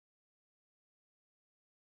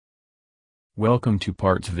Welcome to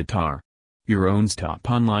Partsavatar, your own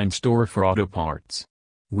stop online store for auto parts.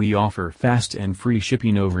 We offer fast and free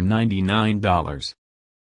shipping over $99.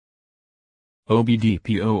 OBD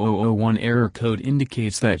P0001 error code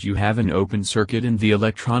indicates that you have an open circuit in the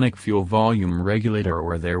electronic fuel volume regulator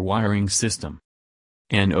or their wiring system.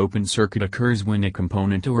 An open circuit occurs when a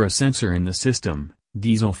component or a sensor in the system,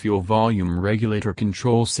 diesel fuel volume regulator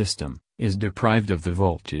control system, is deprived of the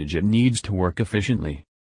voltage it needs to work efficiently.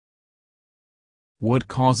 What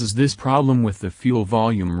causes this problem with the fuel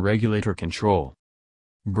volume regulator control?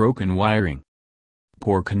 Broken wiring,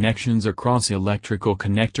 poor connections across electrical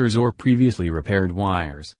connectors or previously repaired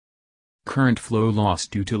wires, current flow loss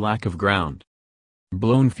due to lack of ground,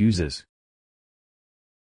 blown fuses.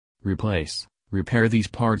 Repair these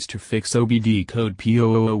parts to fix OBD code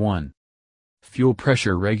P0001. Fuel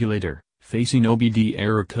pressure regulator, facing OBD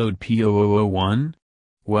error code P0001?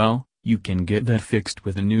 Well, you can get that fixed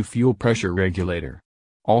with a new fuel pressure regulator.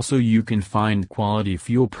 Also, you can find quality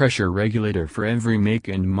fuel pressure regulator for every make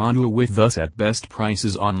and model with us at best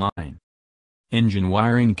prices online. Engine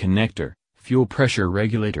wiring connector, fuel pressure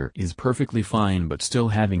regulator is perfectly fine but still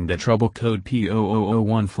having the trouble code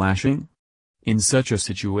P0001 flashing? In such a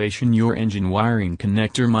situation your engine wiring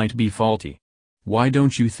connector might be faulty. Why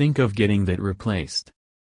don't you think of getting that replaced?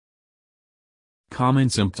 Common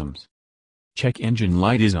symptoms. Check engine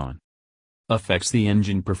light is on. Affects the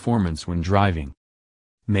engine performance when driving.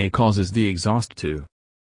 May causes the exhaust to.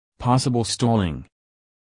 Possible stalling.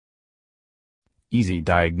 Easy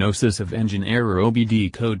diagnosis of engine error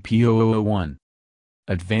OBD code P0001.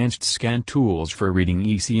 Advanced scan tools for reading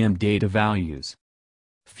ECM data values.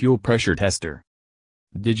 Fuel pressure tester.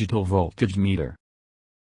 Digital voltage meter.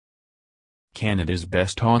 Canada's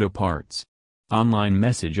best auto parts. Online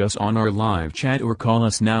message us on our live chat or call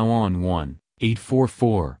us now on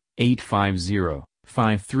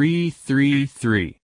 1-844-850-5333.